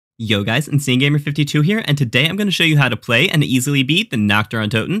Yo guys, InsaneGamer52 here, and today I'm going to show you how to play and easily beat the Nacht Der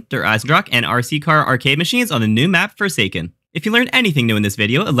Untoten, Der Eisendrache, and RC Car arcade machines on the new map Forsaken. If you learned anything new in this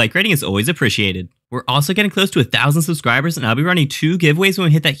video, a like rating is always appreciated. We're also getting close to 1,000 subscribers, and I'll be running 2 giveaways when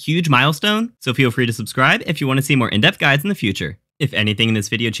we hit that huge milestone, so feel free to subscribe if you want to see more in-depth guides in the future. If anything in this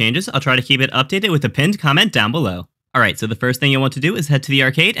video changes, I'll try to keep it updated with a pinned comment down below. Alright, so the first thing you'll want to do is head to the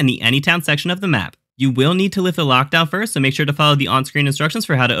arcade and the Anytown section of the map. You will need to lift the lockdown first, so make sure to follow the on-screen instructions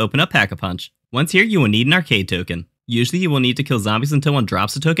for how to open up Pack-a-Punch. Once here, you will need an arcade token. Usually you will need to kill zombies until one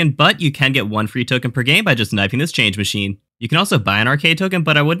drops a token, but you can get 1 free token per game by just knifing this change machine. You can also buy an arcade token,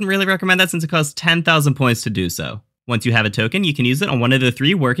 but I wouldn't really recommend that since it costs 10,000 points to do so. Once you have a token, you can use it on one of the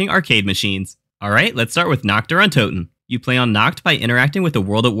 3 working arcade machines. Alright, let's start with Nacht Der Untoten. You play on Nacht by interacting with the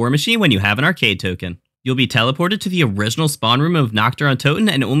World at War machine when you have an arcade token. You'll be teleported to the original spawn room of Nacht Der Untoten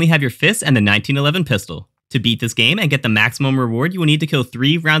and only have your fists and the 1911 pistol. To beat this game and get the maximum reward, you will need to kill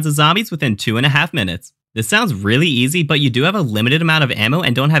 3 rounds of zombies within 2.5 minutes. This sounds really easy, but you do have a limited amount of ammo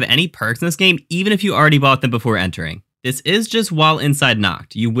and don't have any perks in this game, even if you already bought them before entering. This is just while inside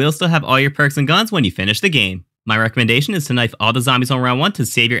Nacht. You will still have all your perks and guns when you finish the game. My recommendation is to knife all the zombies on round 1 to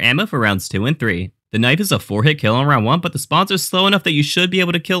save your ammo for rounds 2 and 3. The knife is a 4-hit kill on round 1, but the spawns are slow enough that you should be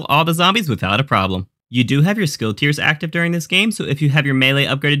able to kill all the zombies without a problem. You do have your skill tiers active during this game, so if you have your melee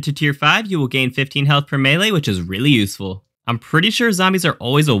upgraded to tier 5, you will gain 15 health per melee, which is really useful. I'm pretty sure zombies are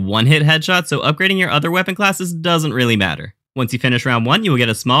always a 1-hit headshot, so upgrading your other weapon classes doesn't really matter. Once you finish round 1, you will get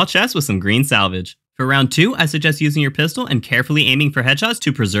a small chest with some green salvage. For round 2, I suggest using your pistol and carefully aiming for headshots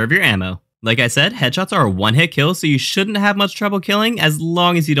to preserve your ammo. Like I said, headshots are a 1-hit kill, so you shouldn't have much trouble killing as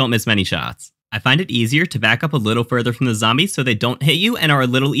long as you don't miss many shots. I find it easier to back up a little further from the zombies so they don't hit you and are a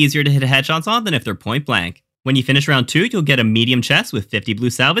little easier to hit headshots on than if they're point blank. When you finish round 2, you'll get a medium chest with 50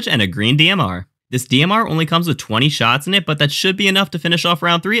 blue salvage and a green DMR. This DMR only comes with 20 shots in it, but that should be enough to finish off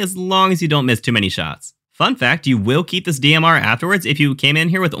round 3 as long as you don't miss too many shots. Fun fact, you will keep this DMR afterwards if you came in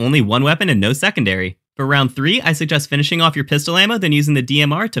here with only 1 weapon and no secondary. For round 3, I suggest finishing off your pistol ammo, then using the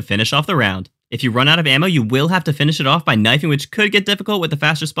DMR to finish off the round. If you run out of ammo, you will have to finish it off by knifing, which could get difficult with the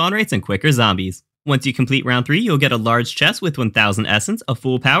faster spawn rates and quicker zombies. Once you complete round 3, you'll get a large chest with 1000 essence, a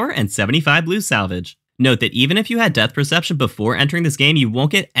full power, and 75 blue salvage. Note that even if you had death perception before entering this game, you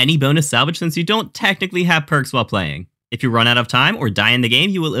won't get any bonus salvage since you don't technically have perks while playing. If you run out of time or die in the game,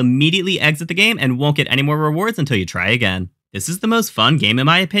 you will immediately exit the game and won't get any more rewards until you try again. This is the most fun game in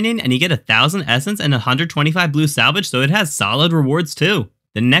my opinion, and you get 1000 essence and 125 blue salvage, so it has solid rewards too.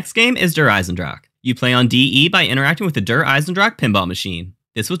 The next game is Der Eisendrache. You play on DE by interacting with the Der Eisendrache pinball machine.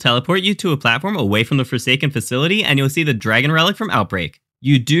 This will teleport you to a platform away from the Forsaken facility, and you'll see the dragon relic from Outbreak.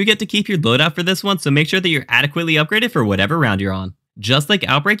 You do get to keep your loadout for this one, so make sure that you're adequately upgraded for whatever round you're on. Just like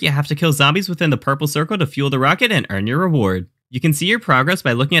Outbreak, you have to kill zombies within the purple circle to fuel the rocket and earn your reward. You can see your progress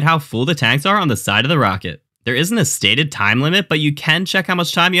by looking at how full the tanks are on the side of the rocket. There isn't a stated time limit, but you can check how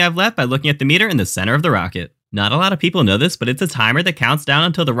much time you have left by looking at the meter in the center of the rocket. Not a lot of people know this, but it's a timer that counts down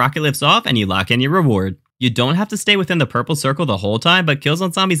until the rocket lifts off and you lock in your reward. You don't have to stay within the purple circle the whole time, but kills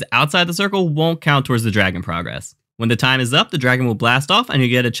on zombies outside the circle won't count towards the dragon progress. When the time is up, the dragon will blast off and you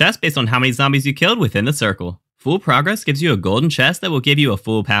get a chest based on how many zombies you killed within the circle. Full progress gives you a golden chest that will give you a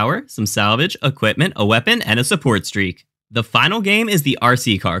full power, some salvage, equipment, a weapon, and a support streak. The final game is the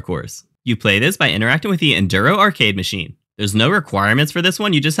RC Car course. You play this by interacting with the Enduro arcade machine. There's no requirements for this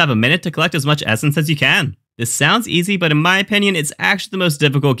one, you just have a minute to collect as much essence as you can. This sounds easy, but in my opinion, it's actually the most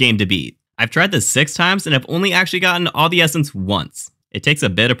difficult game to beat. I've tried this 6 times and I've only actually gotten all the essence once. It takes a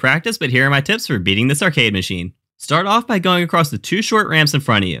bit of practice, but here are my tips for beating this arcade machine. Start off by going across the 2 short ramps in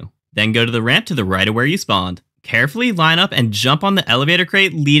front of you. Then go to the ramp to the right of where you spawned. Carefully line up and jump on the elevator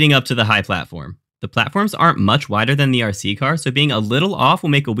crate leading up to the high platform. The platforms aren't much wider than the RC car, so being a little off will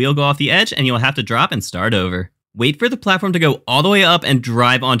make a wheel go off the edge and you'll have to drop and start over. Wait for the platform to go all the way up and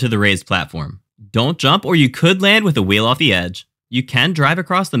drive onto the raised platform. Don't jump or you could land with a wheel off the edge. You can drive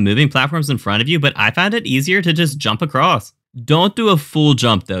across the moving platforms in front of you, but I found it easier to just jump across. Don't do a full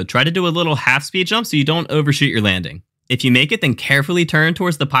jump though, try to do a little half-speed jump so you don't overshoot your landing. If you make it, then carefully turn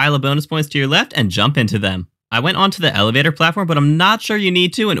towards the pile of bonus points to your left and jump into them. I went onto the elevator platform, but I'm not sure you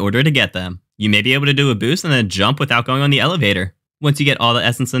need to in order to get them. You may be able to do a boost and then jump without going on the elevator. Once you get all the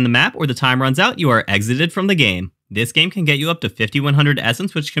essence in the map or the time runs out, you are exited from the game. This game can get you up to 5100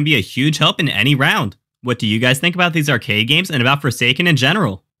 essence, which can be a huge help in any round. What do you guys think about these arcade games and about Forsaken in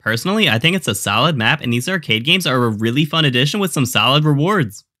general? Personally, I think it's a solid map and these arcade games are a really fun addition with some solid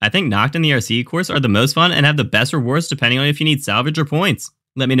rewards. I think Nacht and the RC course are the most fun and have the best rewards depending on if you need salvage or points.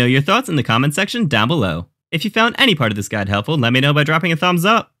 Let me know your thoughts in the comment section down below. If you found any part of this guide helpful, let me know by dropping a thumbs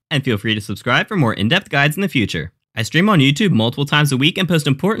up. And feel free to subscribe for more in-depth guides in the future. I stream on YouTube multiple times a week and post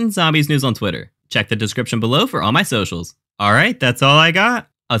important zombies news on Twitter. Check the description below for all my socials. Alright, that's all I got.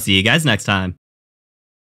 I'll see you guys next time.